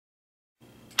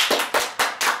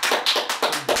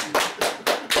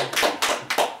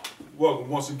Welcome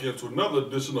once again to another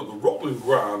edition of the Roland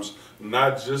Grimes,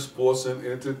 Not Just Sports and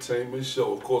Entertainment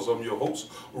Show. Of course, I'm your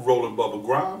host, Roland Bubba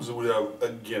Grimes, and we have,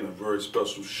 again, a very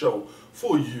special show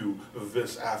for you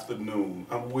this afternoon.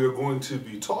 We're going to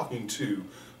be talking to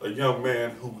a young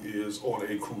man who is on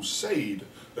a crusade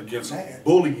against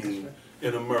bullying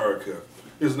in America.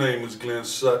 His name is Glenn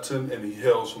Sutton, and he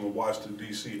hails from the Washington,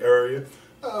 D.C. area.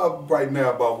 Right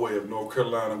now, by way of North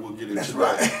Carolina, we'll get into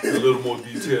that a little more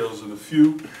details in a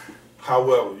few.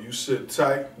 However, you sit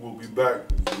tight. We'll be back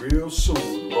real soon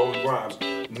with the Roland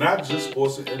Grimes, Not Just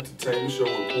Sports and Entertainment Show,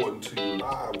 reporting to you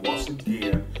live once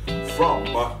again from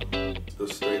the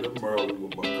state of Maryland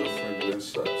with my good friend Glenn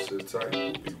Sutton. Sit tight.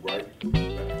 We'll be right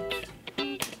back.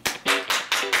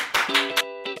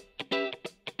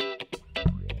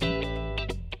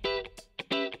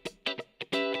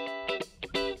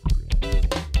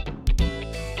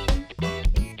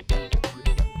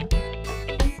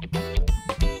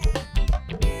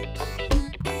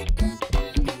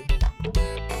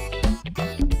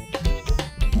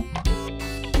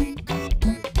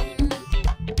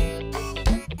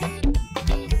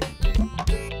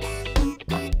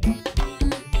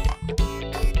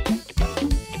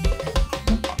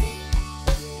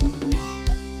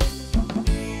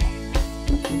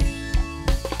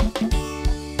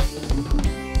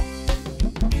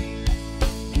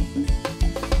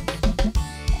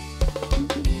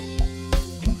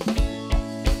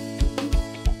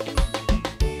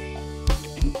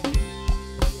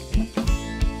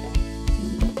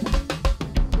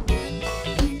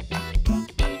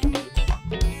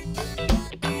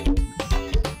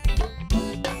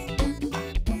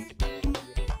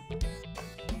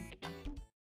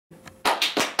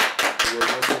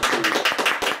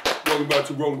 Welcome back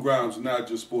to Roland Grimes, Not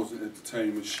Just Sports and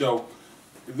Entertainment Show.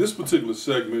 This particular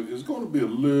segment is going to be a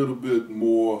little bit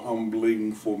more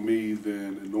humbling for me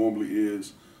than it normally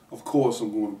is. Of course,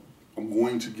 I'm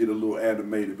going to get a little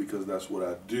animated because that's what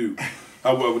I do.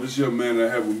 However, this young man that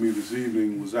I have with me this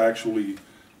evening was actually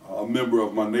a member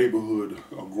of my neighborhood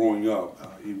growing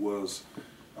up. He was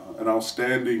an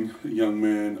outstanding young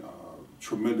man,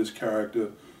 tremendous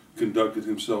character, conducted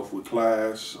himself with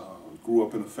class. Grew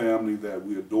up in a family that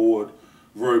we adored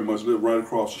very much. Lived right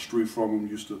across the street from him.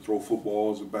 Used to throw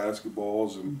footballs and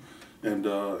basketballs, and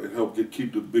it helped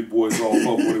keep the big boys all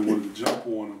up when they wanted to jump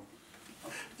on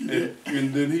him.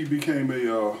 And then he became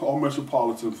a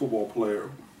all-metropolitan football player,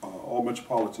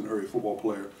 all-metropolitan area football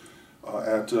player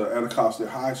at Anacostia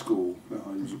High School.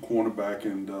 He was a cornerback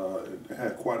and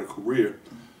had quite a career.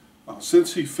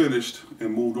 Since he finished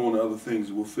and moved on to other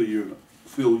things, we'll fill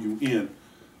you in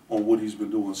on what he's been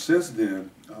doing since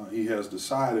then. He has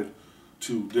decided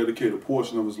to dedicate a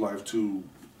portion of his life to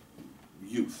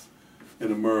youth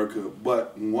in America.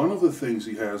 But one of the things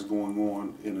he has going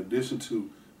on, in addition to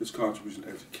his contribution to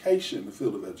education, the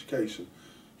field of education,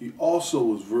 he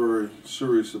also is very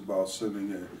serious about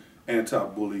sending an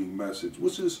anti-bullying message,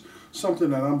 which is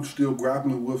something that I'm still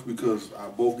grappling with because I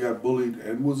both got bullied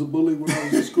and was a bully when I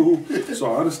was in school.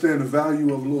 So I understand the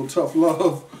value of a little tough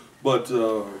love. But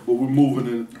we're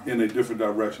moving in a different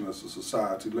direction as a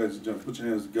society. Ladies and gentlemen, put your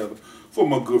hands together for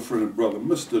my good friend and brother,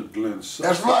 Mr. Glenn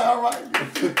Sutton. That's right, all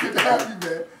right. Good to have you,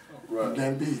 man. All right.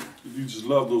 Glad to be here. You just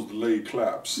love those delayed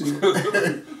claps.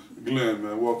 Glenn,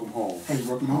 man, welcome home. Hey,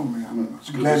 welcome home, man.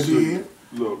 I'm glad to be here.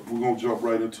 Look, we're going to jump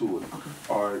right into it. Okay.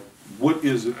 All right, what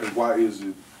is it and why is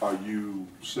it are you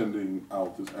sending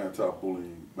out this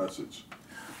anti-bullying message?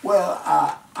 Well,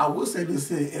 I will say this,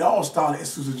 it all started at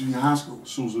Sousa Junior High School.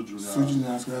 Sousa Junior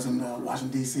High School, that's in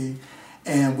Washington, D.C.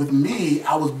 And with me,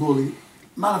 I was bullied.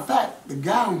 Matter of fact, the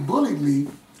guy who bullied me,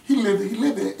 he lived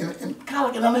in kind of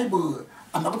like in our neighborhood.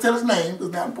 I'm not going to tell his name,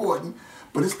 it's not important.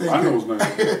 But this thing, I know his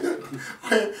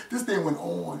name. This thing went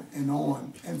on and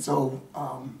on. And so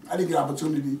I didn't get an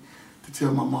opportunity to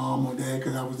tell my mom or dad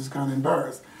because I was just kind of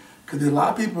embarrassed. Because there's a lot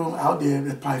of people out there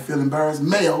that probably feel embarrassed,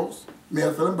 males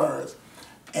feel embarrassed.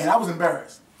 And I was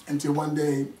embarrassed until one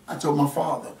day I told my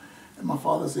father. And my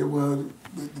father said, well,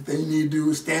 the thing you need to do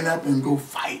is stand up and go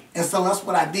fight. And so that's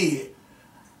what I did.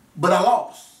 But I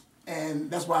lost.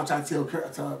 And that's why I try to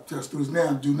tell students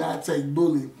now, do not take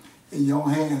bullying in your own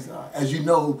hands. As you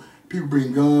know, people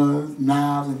bring guns,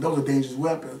 knives, and those are dangerous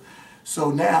weapons.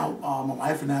 So now, my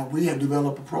wife and I, we have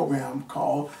developed a program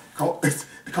called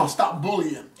Stop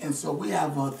Bullying. And so we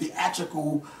have a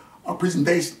theatrical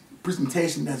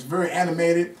presentation that's very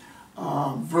animated,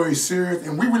 very serious,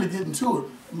 and we really get into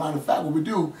it. Matter of fact, what we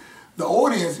do, the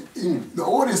audience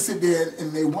sit there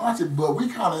and they watch it, but we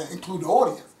kind of include the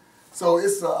audience. So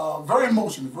it's very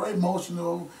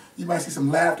emotional. You might see some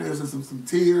laughter and some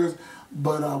tears,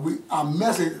 but our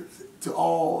message to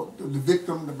all the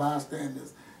victim, the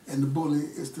bystanders, and the bully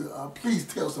is to please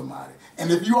tell somebody.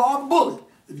 And if you are the bully,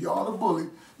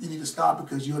 you need to stop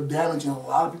because you're damaging a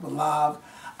lot of people's lives,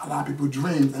 a lot of people's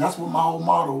dreams. And that's what my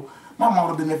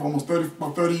motto been there for almost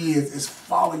 30 years, is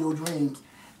follow your dreams.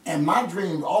 And my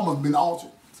dreams almost been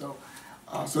altered. So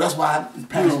that's why I'm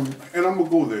passionate. And I'm going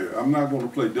to go there. I'm not going to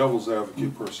play devil's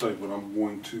advocate per se, but I'm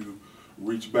going to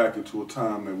reach back into a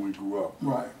time that we grew up.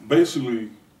 Right. Basically,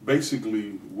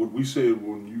 what we said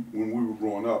when we were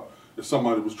growing up, if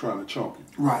somebody was trying to chump you.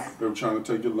 Right. They were trying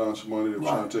to take your lunch money, they were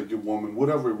trying to take your woman,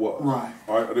 whatever it was. Right.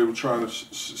 All right. They were trying to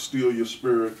steal your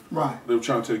spirit. Right. They were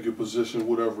trying to take your position,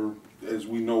 whatever, as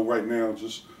we know right now,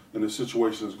 just in the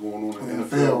situation that's going on in the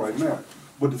NFL right now.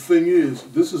 But the thing is,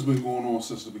 this has been going on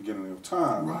since the beginning of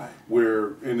time. Right.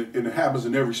 Where, and it happens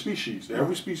in every species.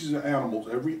 Every species of animals,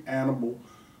 every animal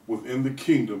within the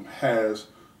kingdom has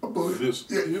this,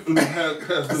 has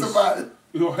this,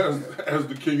 has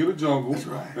the king of the jungle,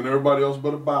 and everybody else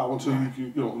better bow until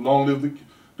long live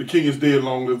the king is dead,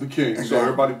 long live the king. Exactly. So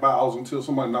everybody bows until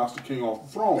somebody knocks the king off the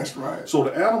throne. That's right. So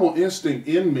the animal instinct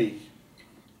in me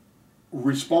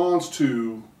responds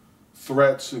to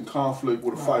threats and conflict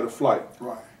with a fight or flight.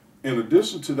 Right. In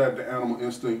addition to that, the animal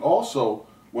instinct also,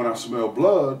 when I smell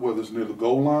blood, whether it's near the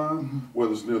goal line,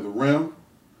 whether it's near the rim,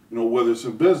 whether it's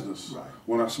in business,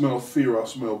 when I smell fear, I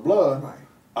smell blood,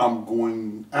 I'm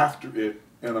going after it,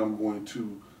 and I'm going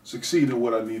to succeed in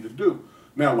what I need to do.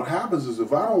 Now, what happens is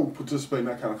if I don't participate in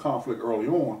that kind of conflict early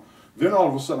on, then all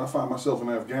of a sudden I find myself in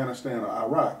Afghanistan or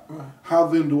Iraq. How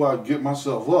then do I get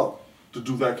myself up to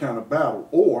do that kind of battle?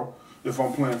 Or if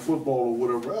I'm playing football or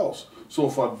whatever else. So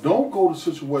if I don't go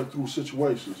through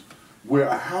situations where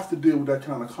I have to deal with that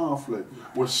kind of conflict,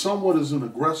 where someone is an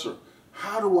aggressor,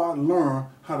 how do I learn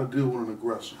how to deal with an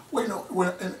aggressor? Well,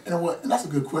 and that's a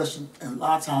good question. And a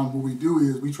lot of times what we do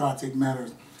is we try to take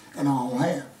matters in our own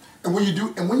hand. And when you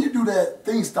do that,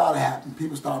 things start to happen.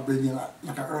 People start bringing,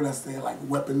 like I earlier said, like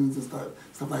weapons and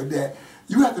stuff like that.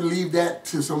 You have to leave that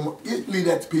to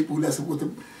people that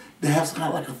have some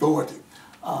kind of like authority.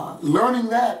 Learning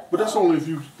that. But that's only if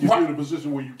you're in a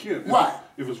position where you can.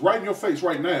 If it's right in your face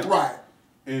right now.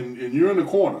 And you're in the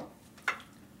corner.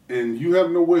 And you have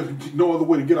no other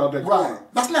way to get out that corner.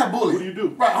 That's not bullying. What do you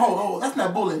do? Hold on. That's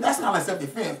not bullying. That's not like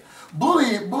self-defense.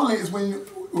 Bullying is when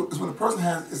a person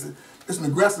is an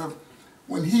aggressive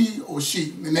when he or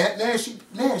she. Now she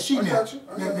now.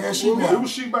 It was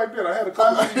she back then. I had a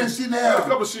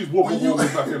couple of she's whooping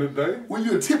back in the day. When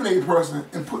you intimidate a person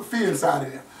and put fear inside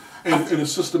of them. And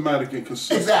it's systematic and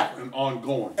consistent and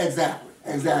ongoing. Exactly.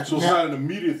 So it's not an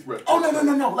immediate threat. Oh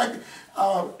no. Like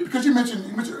because you mentioned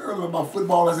earlier about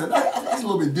football. I said that's a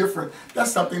little bit different.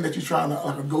 That's something that you're trying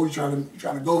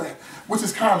to go at, which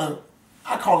is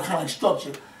I call it kind of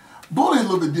structure. Bullying is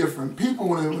a little bit different. People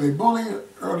when they bully,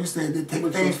 earlier you said they take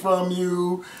things from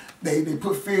you, they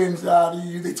put fear inside of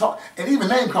you, they talk, and even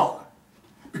name calling.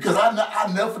 Because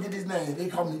I never forget these names. They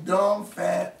call me dumb,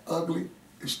 fat, ugly,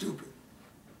 and stupid.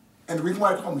 And the reason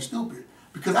why they call me stupid,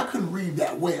 because I couldn't read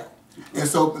that well. And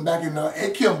so back in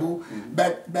at Kimball,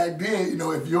 back then,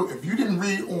 if you didn't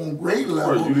read on grade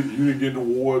level, you didn't get the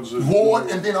awards.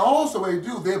 And then also what they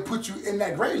do, they'll put you in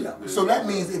that grade level. So that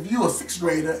means if you're a 6th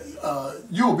grader,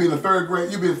 you'll be in the 3rd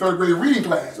grade. You'll be in the 3rd grade reading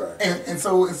class. And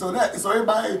so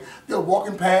everybody they're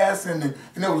walking past and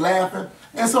they were laughing,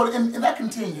 and that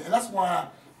continued. And that's why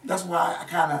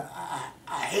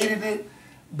I hated it,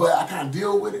 but I kind of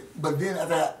deal with it. But then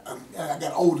as I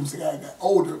got older,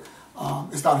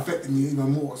 it started affecting me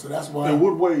even more. So that's why. In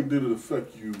what way did it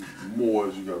affect you more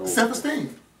as you got older?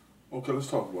 Self-esteem. Okay, let's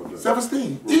talk about that.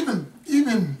 Self-esteem. Right.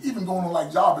 Even going on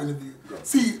like job interviews. Right.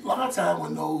 See, a lot of times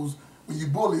when you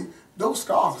bully, those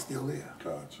scars are still there.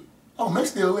 Gotcha. Oh, they're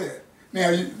still there.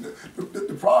 Now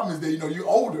the problem is that you're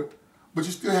older, but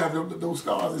you still have those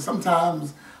scars, and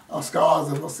sometimes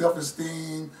scars of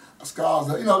self-esteem, scars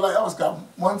of like I was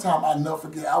one time I never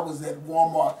forget. I was at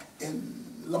Walmart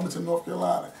in Lumberton, North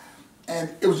Carolina. And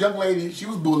it was a young lady, she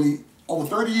was bullied over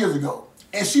 30 years ago.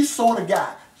 And she saw the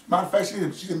guy. Matter of fact, she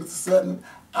said, Mr. Sutton,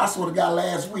 I saw the guy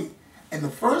last week. And the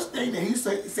first thing that he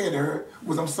said to her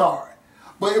was, I'm sorry.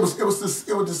 But it was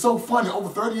just so funny, over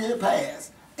 30 years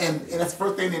passed. And that's the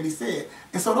first thing that he said.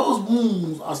 And so those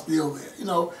wounds are still there.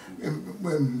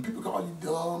 When people call you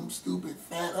dumb, stupid,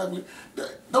 fat, ugly,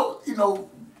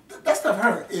 that stuff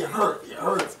hurts. It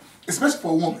hurts. Especially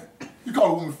for a woman. You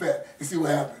call a woman fat and see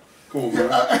what happens. Come on, man.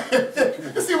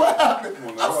 You see what happened?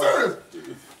 I'm serious.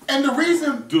 And the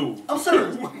reason, I'm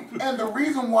serious. And the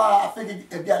reason why I think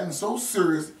it gotten so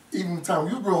serious, even the time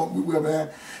you were growing up, man,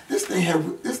 this thing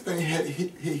had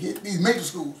hit these major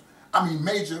schools. I mean,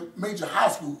 major high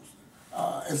schools.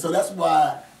 And so that's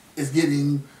why it's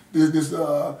getting this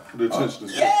The attention.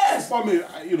 yes. Well, I mean,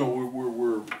 you know,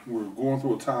 we're going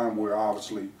through a time where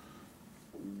obviously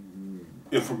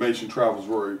information travels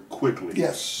very quickly.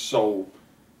 Yes. So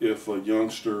if a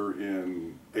youngster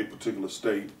in a particular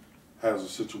state has a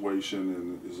situation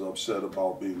and is upset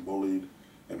about being bullied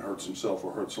and hurts himself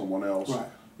or hurts someone else, right.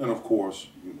 and of course,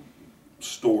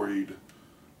 storied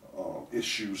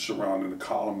issues surrounding the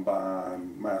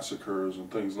Columbine massacres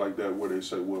and things like that, where they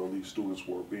say, well, these students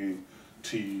were being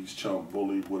teased, chumped,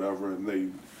 bullied, whatever, and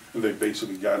they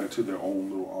basically got into their own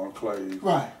little enclave,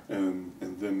 right? And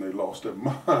then they lost their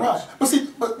minds, right? But see,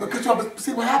 but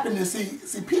see what happened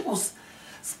is people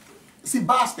see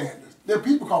bystanders. There are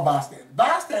people called bystanders.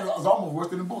 Bystanders is almost worse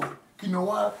than a bully. You know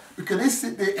why? Because they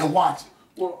sit there and watch it.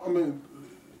 Well, I mean,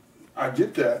 I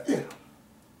get that. Yeah.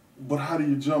 But how do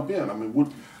you jump in? I mean,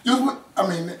 what?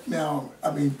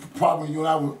 Probably you and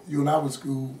I were in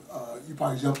school, you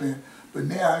probably jump in. But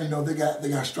now, you know, they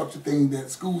got structured things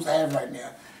that schools have right now.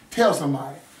 Tell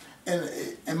somebody,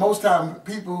 and most time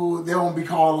people they won't be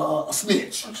called a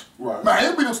snitch. Right. Man,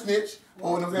 they'll be no snitch.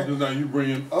 Or what I'm saying. Because now you bring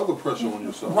in other pressure on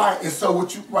yourself. Right. And so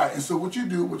what you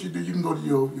do, you can go to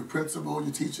your principal,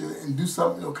 your teacher, and do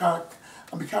something, you know, kind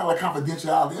of like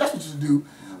confidentiality. That's what you do.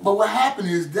 But what happened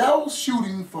is those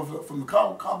shooting from the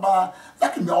Columbine,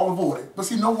 that can be all avoided. But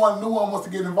see, no one wants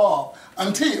to get involved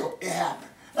until it happened.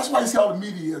 That's why you see all the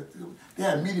media. They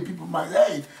have media people might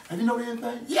say, hey, have you know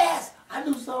anything? Yes, I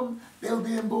knew something. They were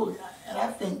being bullied. And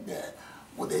I think that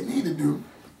what they need to do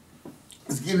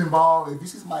is get involved. If you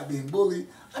see somebody being bullied,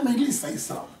 I mean, at least say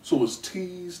something. So it's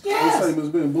teased? Yes. The same as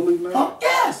being bullied now?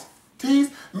 Yes.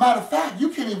 Teased. Matter of fact, you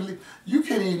can't even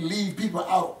leave people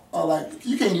out.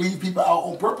 You can't leave people out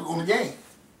on purpose on the game.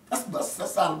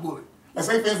 That's not a bully. Like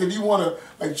say for instance, if you want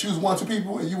to choose 1 or 2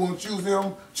 people and you want to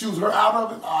choose her out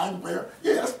of it, I ain't fair.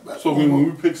 Yeah, that's so when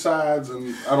we pick sides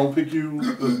and I don't pick you,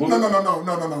 no.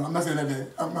 I'm not saying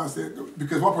that. I'm not saying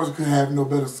because one person could have no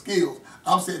better skills.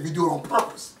 I'm saying if you do it on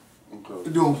purpose. Okay.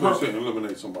 You do it on purpose. So you're saying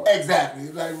eliminate somebody. Exactly.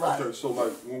 Like right. Okay. So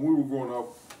like when we were growing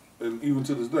up, and even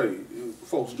to this day,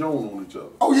 folks joan on each other.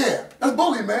 Oh yeah, that's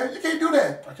bullying, man. You can't do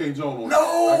that. I can't joan on.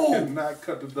 No. I cannot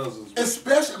cut the dozens.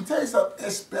 Especially, I'm telling you something.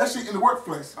 Especially in the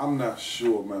workplace. I'm not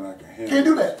sure, man. I can handle. Can't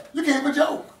do that. You can't even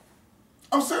joke.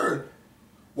 I'm serious.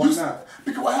 Why not?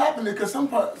 Because what happened is because some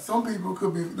people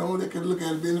could be, they could look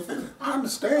at it being offended. I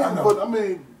understand, but I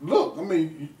mean, look,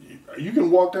 you can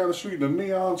walk down the street in a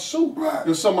neon suit, right,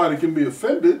 and somebody can be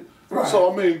offended. Right.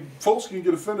 So I mean, folks can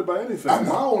get offended by anything.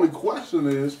 My only question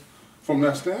is, from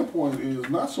that standpoint, is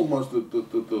not so much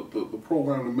the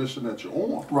program, the mission that you're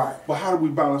on, right, but how do we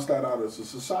balance that out as a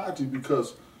society?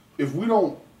 Because if we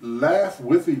don't laugh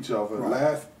with each other, right,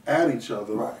 laugh at each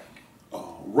other, right,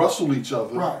 rustle each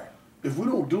other, right, if we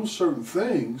don't do certain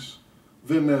things,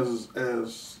 then as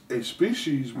a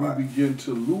species, we right, begin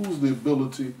to lose the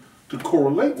ability to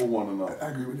correlate with one another. I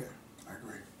agree with that. I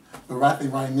agree. But I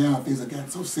think right now things are getting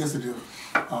so sensitive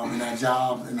in our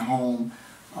jobs, in the home,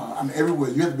 everywhere.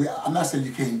 You have to be. I'm not saying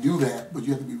you can't do that, but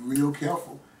you have to be real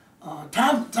careful.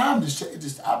 Time just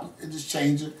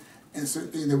changes, and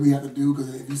certain things that we have to do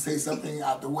because if you say something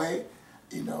out the way,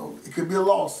 it could be a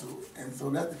lawsuit. And so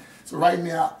right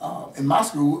now in my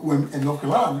school, in North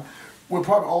Carolina, we're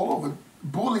probably all over.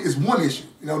 Bullying is one issue.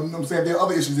 You know what I'm saying? There are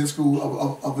other issues in school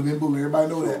of an bullying. Everybody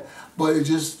know that. But it's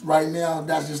just right now,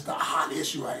 that's just a hot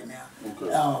issue right now. Okay.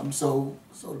 So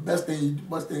the best thing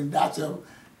that your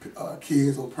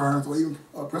kids or parents or even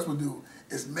principal do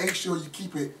is make sure you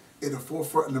keep it in the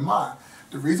forefront of the mind.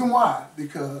 The reason why,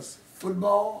 because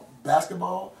football,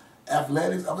 basketball,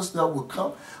 athletics, other stuff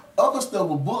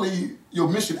will bully your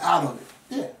mission out of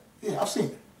it. Yeah, I've seen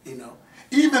it.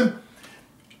 Even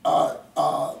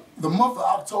the month of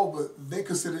October, they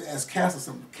consider it as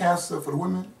cancer for the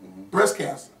women, breast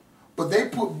cancer. But they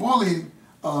put bullying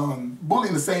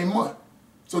in the same month.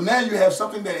 So now you have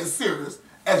something that is serious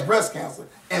as breast cancer,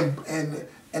 and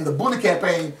the bully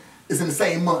campaign is in the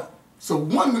same month. So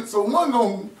one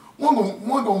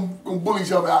gonna bully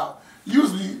each other out. We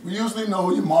usually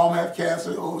know your mom have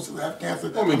cancer or she'll have cancer.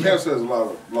 Cancer has a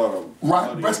lot of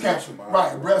breast cancer.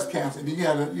 Right, breast cancer. And then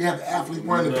you have the athlete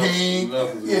wearing the pink.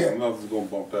 Nothing's gonna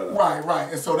bump that out. Right.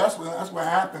 And so that's what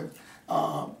happened.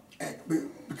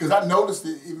 Because I noticed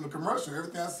it even in the commercial.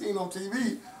 Everything I seen on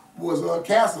TV was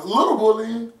cancer. A little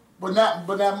bullying, but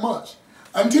not much.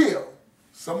 Until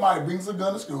somebody brings a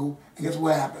gun to school, and guess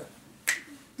what happened?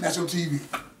 That's on TV.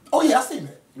 Oh yeah, I seen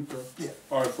it. Okay. Yeah.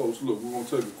 All right, folks, look, we're going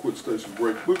to take a quick station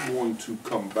break. We're going to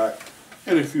come back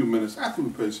in a few minutes. After we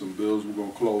pay some bills, we're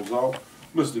going to close out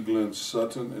Mr. Glenn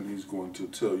Sutton, and he's going to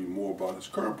tell you more about his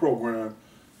current program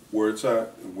where it's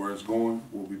at and where it's going.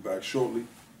 We'll be back shortly.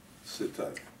 Sit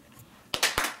tight.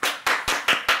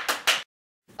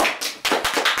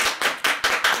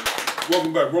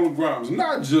 Welcome back, Roland Grimes,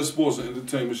 not just sports and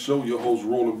entertainment show. Your host,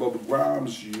 Roland Bubba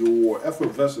Grimes, your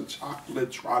effervescent chocolate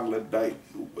troglodyte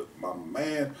with my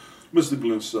man, Mr.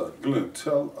 Glenn Sutton. Glenn,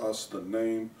 tell us the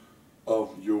name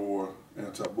of your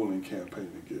anti-bullying campaign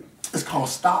again. It's called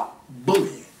Stop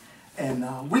Bullying.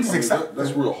 And we just excited.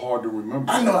 That's real hard to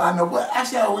remember. I know. But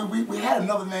actually, we had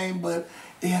another name, but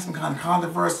it had some kind of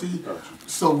controversy. Gotcha.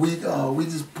 So we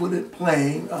just put it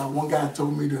plain. One guy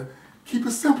told me to keep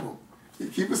it simple.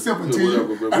 Keep it simple to you.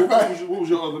 What was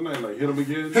your other name? Like, Hit Him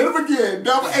Again? Hit Him Again.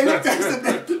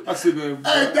 I said that.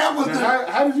 Hey, that was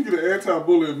how did you get an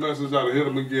anti-bullying message out of Hit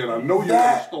Him Again? I know you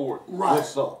have a story. Right.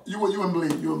 What's up? You wouldn't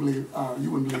believe.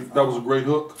 That was a great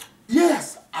hook?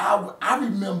 Yes. I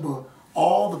remember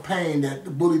all the pain that the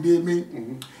bully did me.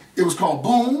 Mm-hmm. It was called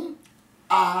Boom.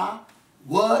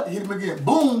 What? Hit Him Again.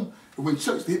 Boom. When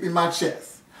Chuck hit me in my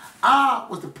chest.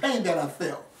 Was the pain that I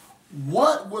felt.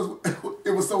 What was it?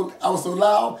 I was so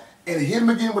loud, and hit him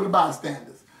again with the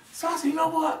bystanders. So I said, you know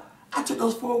what? I took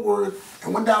those 4 words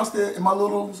and went downstairs in my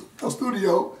little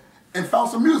studio and found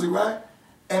some music, right?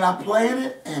 And I played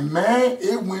it, and man,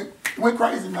 it went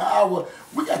crazy. Man,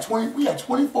 we had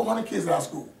 2,400 kids at our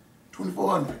school,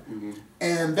 2,400,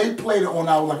 and they played it on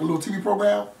our like a little TV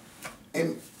program,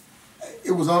 and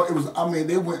it was. I mean,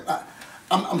 they went.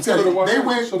 I'm telling you, they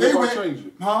went. So then why change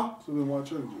it? Huh? So then why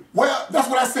change it? Well, that's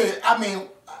what I said. I mean,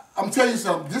 I'm telling you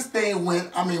something. This thing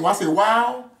went. I mean, when I say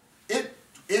wow,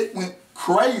 it went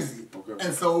crazy. Okay.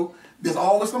 And so there's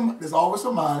always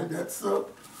somebody that's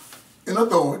in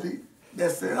authority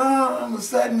that said, all of a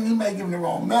sudden he may give me the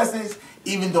wrong message,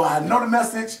 even though I know the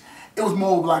message. It was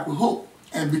more like a hook.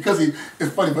 And because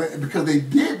it's funny, but because they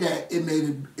did that, it made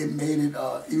it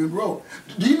even grow.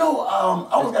 Do you know? I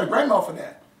always got a Grammy for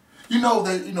that. You know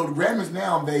the Grammys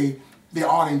now they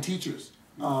aren't teachers.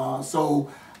 So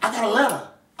I got a letter.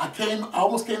 I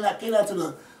almost came out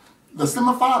to the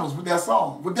semifinals with that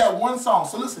song, with that one song.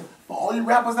 So listen, for all you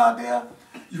rappers out there,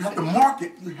 you have to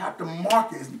market. You have to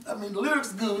market. I mean, the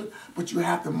lyrics good, but you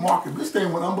have to market. This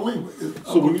thing went unbelievable.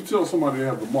 So when you tell somebody they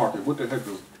have to market, what the heck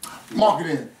does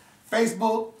marketing?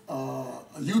 Facebook,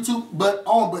 YouTube, but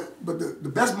the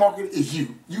best market is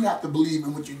you. You have to believe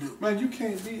in what you do. Man, you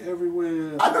can't be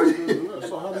everywhere. I know you.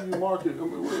 So how do you market? I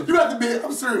mean, you have to be.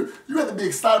 I'm serious. You have to be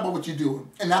excited about what you're doing,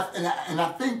 and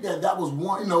I think that was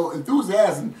one.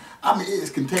 Enthusiasm. I mean, it's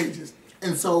contagious.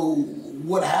 And so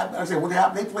what happened? I said, what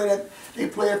happened? They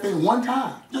play that thing one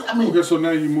time. I mean, okay. So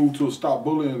now you move to a Stop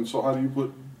Bullying. So how do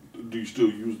you do you still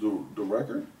use the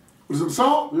record? Was it the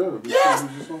song? Yeah. Yes.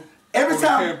 Every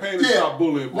time, the campaign is Stop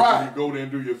Bullying, but right. You go there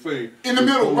and do your thing. In the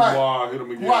middle, right. Hit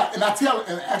them again. Right, and I tell them,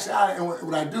 and actually,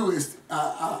 what I do is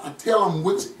I tell them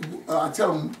which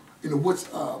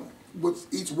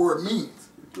each word means.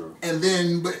 Okay. And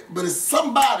then, but it's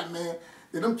somebody, man,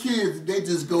 that them kids, they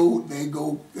just go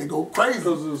crazy.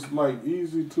 Because it's like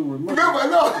easy to remember. No.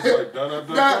 It's like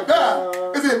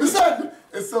da-da-da-da-da. It's beside.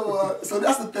 And so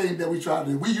that's the thing that we try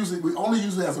to do. We only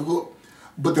use it as a hook.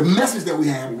 But the message that we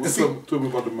have. Tell me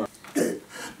about the message.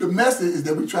 The message is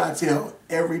that we try to tell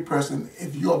every person,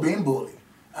 if you're being bullied,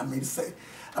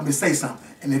 say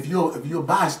something. And if you're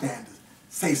bystanders,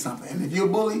 say something. And if you're a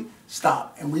bully,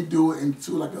 stop. And we do it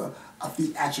into like a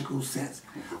theatrical sense.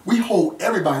 We hold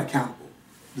everybody accountable.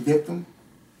 The victim,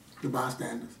 the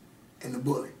bystanders, and the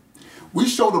bully. We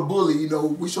show the bully,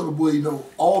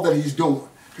 all that he's doing.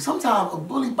 Because sometimes a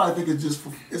bully might think it's just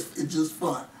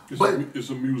fun. It's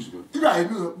amusement. Right,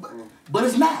 but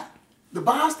it's not. The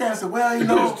bystander said, well, It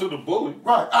is to the bully.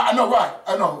 Right, I know, right.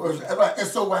 And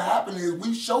so what happened is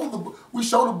we show the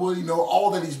bully,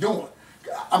 all that he's doing.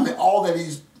 I mean, all that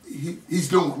he's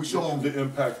doing. We show him the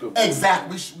impact of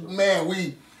exactly.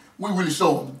 We really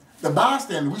show him. The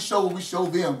bystander, we show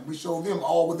them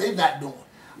all what they're not doing.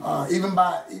 Even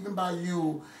by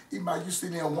you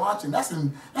sitting there watching, that's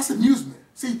amusement.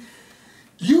 See.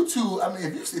 YouTube, I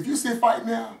mean, if you see a fight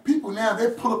now, people now, they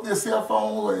pull up their cell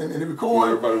phone and they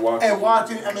record and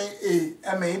watch it.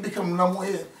 I mean, it becomes number one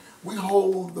hit. We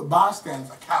hold the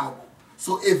bystanders accountable.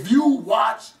 So if you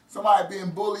watch somebody being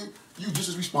bullied, you just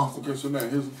as responsible. Okay, so now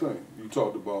here's the thing. You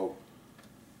talked about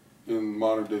in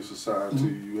modern day society,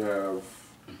 you have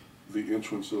the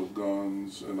entrance of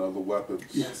guns and other weapons.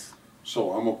 Yes.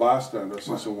 So I'm a bystander. I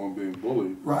see someone being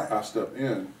bullied. Right. I step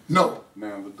in. No.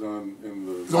 Now the gun in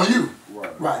the. It's on you.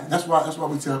 Right. Right. That's why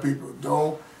we tell people,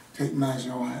 don't take matters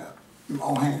in your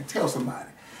own hand. Tell somebody.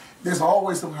 There's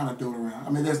always some kind of dude around. I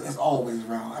mean, there's always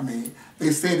around. I mean, they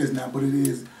say this now, but it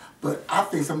is. But I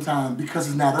think sometimes because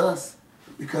it's not us,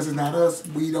 because it's not us,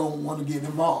 we don't want to get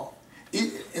involved.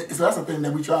 So that's the thing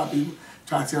that we try to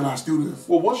tell our students.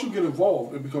 Well, once you get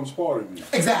involved, it becomes part of you.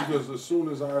 Exactly. Because as soon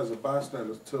as I, as a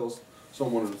bystander, tell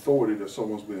someone in authority that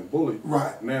someone's being bullied,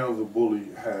 right, now the bully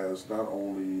has not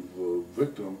only the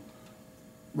victim,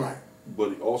 right, but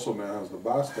he also now has the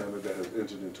bystander that has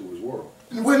entered into his world.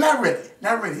 Well, not really,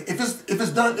 not really. If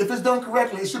it's done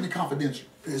correctly, it should be confidential.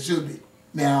 It should be.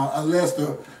 Now, unless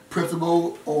the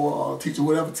principal or teacher,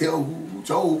 whatever, tell who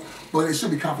told, but it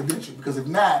should be confidential, because if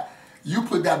not, you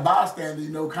put that bystander,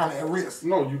 kind of at risk.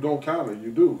 No, you don't count it.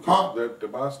 You do. Huh? That the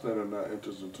bystander now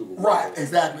enters into the right, world.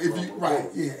 exactly. If you right,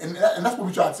 yeah, and that's what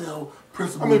we try to tell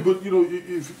principals. I mean, but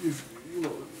if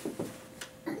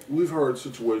we've heard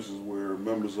situations where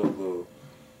members of the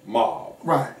mob,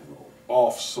 right,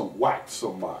 whacked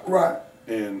somebody, right,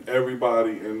 and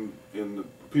everybody in the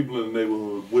people in the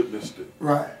neighborhood witnessed it,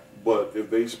 right. But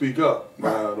if they speak up,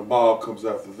 right, now the mob comes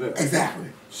after them. Exactly.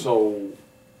 So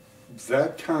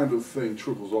that kind of thing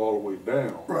trickles all the way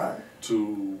down, right,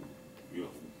 to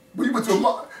Well, you went to a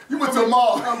mall. You went to a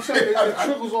mall. I'm saying it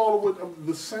trickles all the way.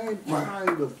 The same right,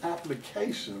 kind of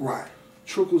application, right,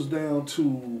 trickles down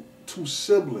to two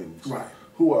siblings, right,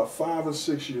 who are 5 or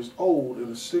 6 years old, and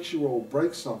a 6-year-old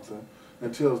breaks something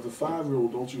and tells the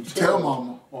 5-year-old, "Don't you tell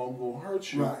mama, or I'm gonna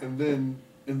hurt you." Right. And then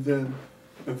the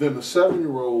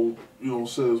 7-year-old,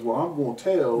 says, "Well, I'm gonna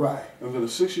tell." Right. And then the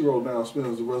 6-year-old now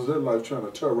spends the rest of their life trying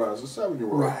to terrorize the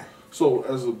 7-year-old. Right. So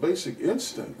as a basic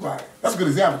instinct, right. That's a good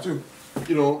example too.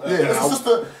 Yeah,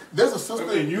 there's a sister. I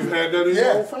mean, you've had that in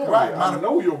your own family. Right. I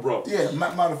know your brother. Yeah,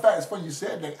 matter of fact, it's funny you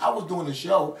said that. I was doing a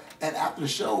show, and after the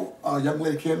show, a young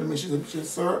lady came to me. She said,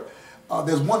 "Sir,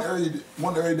 there's one area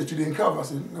that you didn't cover." I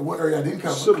said, "What area I didn't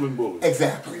cover?" Sibling bullying.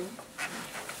 Exactly.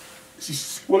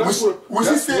 That's where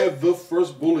the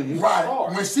first bullying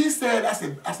started. When she said, I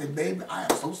said, "Baby, I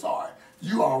am so sorry.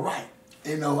 You are right."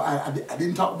 I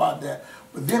didn't talk about that.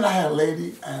 But then I had a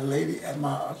lady at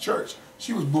my church.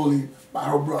 She was bullied by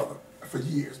her brother for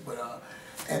years. But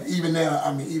and even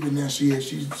now,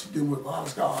 she's dealing with a lot of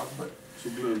scars. But So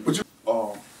Glenn,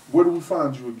 where do we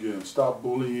find you again? Stop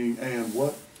bullying and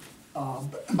what?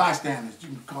 Bystanders. You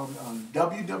can call me on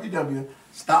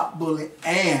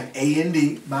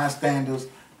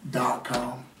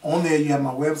www.stopbullyingbystanders.com. On there, you have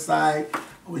my website.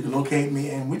 We can locate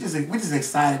me, and we just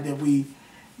excited that we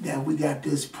got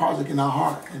this project in our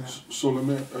heart. So let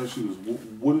me ask you this: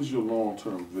 what is your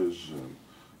long-term vision?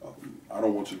 I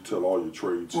don't want you to tell all your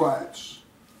trade secrets,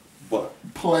 but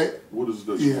what is it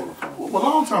that you want to accomplish? Well,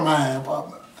 long-term I have.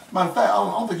 Matter of fact, I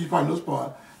don't think you probably know this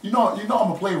part. You know,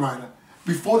 I'm a playwright.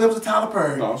 Before there was a Tyler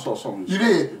Perry. No, I saw some of your You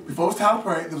did. Before it was Tyler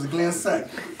Perry, there was a Glenn Sutton.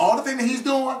 All the things that he's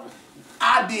doing,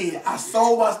 I did. I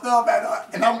sold my stuff,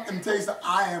 and I'm gonna tell you something.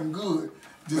 I am good.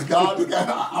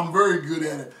 I'm very good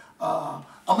at it. I'm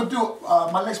gonna do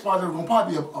my next project is gonna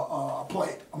probably be a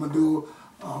play. I'm gonna do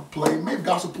a play, maybe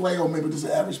gospel play or maybe just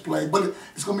an average play, but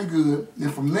it's gonna be good.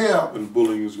 Then from there, and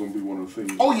bullying is gonna be one of the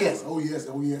things. Oh yes.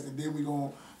 And then we're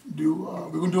gonna do a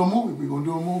movie.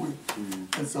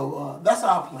 Mm-hmm. And so that's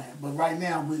our plan. But right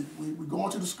now we're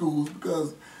going to the schools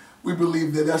because we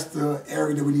believe that that's the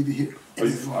area that we need to hit.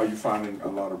 Are you finding a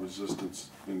lot of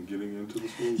resistance in getting into the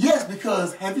schools? Yes,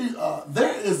 because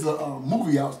there is a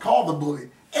movie out called The Bully,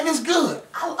 and it's good.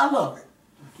 I love it.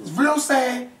 It's real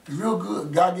sad. It's real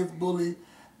good. God gets bullied,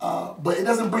 but it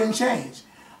doesn't bring change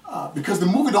because the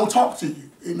movie don't talk to you.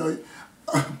 You know,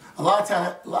 a lot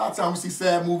of time we see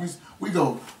sad movies. We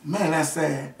go, man, that's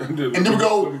sad, and then we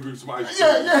go, let me bring some ice cream.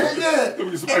 Yeah. Let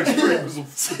me get some ice cream and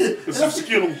some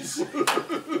Skittles.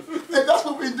 And that's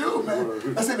what we do, man.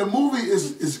 Right. I said the movie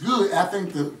is good. I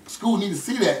think the school need to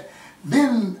see that.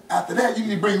 Then after that, you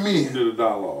need to bring me in. You did a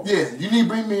dialogue. Yeah, you need to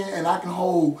bring me in, and I can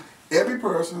hold every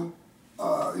person.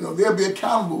 They'll be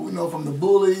accountable. From the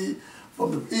bully,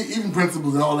 from the even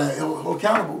principals and all that, they'll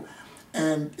accountable.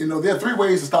 And there are 3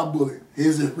 ways to stop bullying.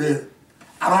 Here's it. Really.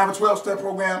 I don't have a 12-step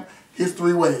program. Here's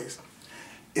 3 ways.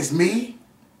 It's me,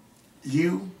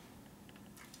 you,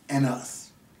 and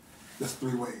us. That's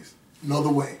 3 ways. Another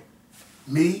way.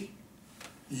 Me,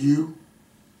 you,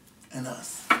 and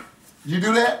us. You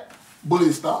do that,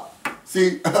 bullying stop.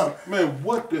 See, man,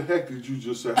 what the heck did you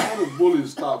just say? How does bullying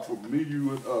stop from me, you,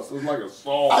 and us? It's like a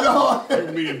song. I know. You,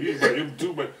 me, and he, but him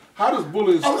too. But how does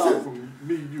bullying stop from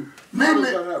me, you?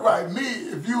 Right. Me.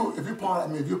 If you're part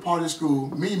of the school,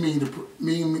 me means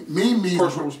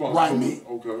personal responsibility. Right. Me.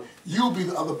 Okay. You'll be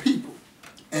the other people,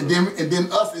 and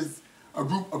then us is a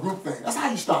group thing. That's how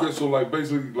you stop. Okay. So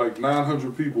basically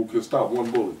 900 people can stop one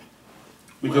bully.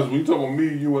 Because when you talk about me,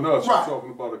 you, and us, Right. you're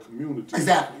talking about a community.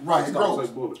 Exactly, right. It grows.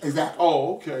 Say bully. Exactly.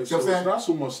 Oh, okay. So what I'm it's saying? not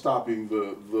so much stopping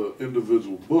the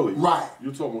individual bully. Right.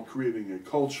 You're talking about creating a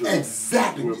culture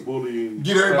Exactly. where bullying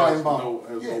Get everybody has involved.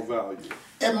 has no value.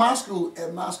 At my school,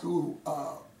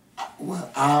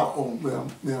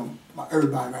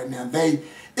 everybody right now,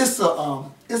 it's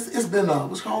been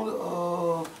what's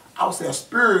called I would say a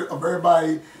spirit of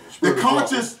everybody. The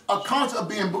conscious, a conscious of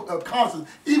being conscious.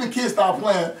 Even kids start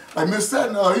playing like Miss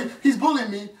Sutton. He's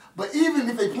bullying me, but even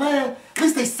if they playing, at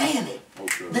least they saying it.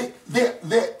 Okay. They you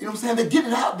know what I'm saying? They get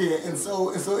it out there, and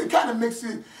so it kind of makes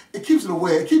it. It keeps it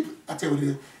away. I tell you what it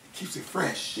is. It keeps it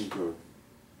fresh. Okay. And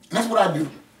that's what I do.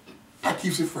 I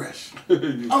keeps it fresh.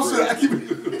 I'm sorry. I keep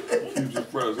it. Keeps it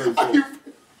fresh. Hey, folks.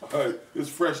 All right, it's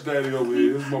Fresh Daddy over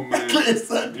here. It's my man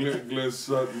Glenn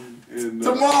Sutton. And,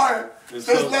 tomorrow, this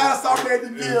last song ready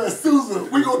to give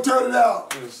Susan. We gonna turn it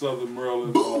out. In Southern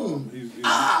Maryland. Boom. He's Hit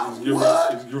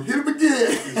him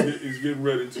again. He's getting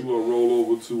ready to roll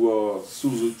over to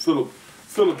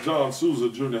Philip John Sousa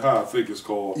Junior High, I think it's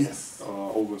called. Yes.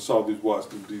 Over in Southeast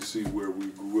Washington, D.C., where we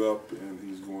grew up, and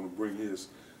he's going to bring his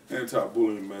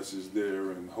anti-bullying message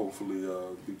there, and hopefully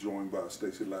be joined by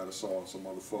Stacey Lattisaw and some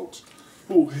other folks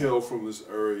who hail from this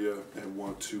area and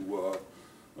want to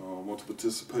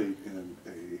participate in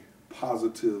a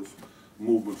positive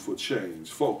movement for change.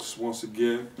 Folks, once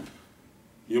again,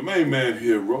 your main man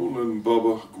here, Roland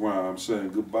Bubba Grimes,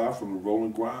 saying goodbye from the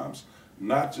Roland Grimes,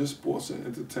 Not Just Sports and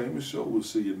Entertainment Show. We'll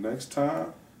see you next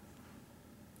time.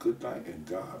 Good night and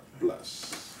God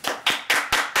bless.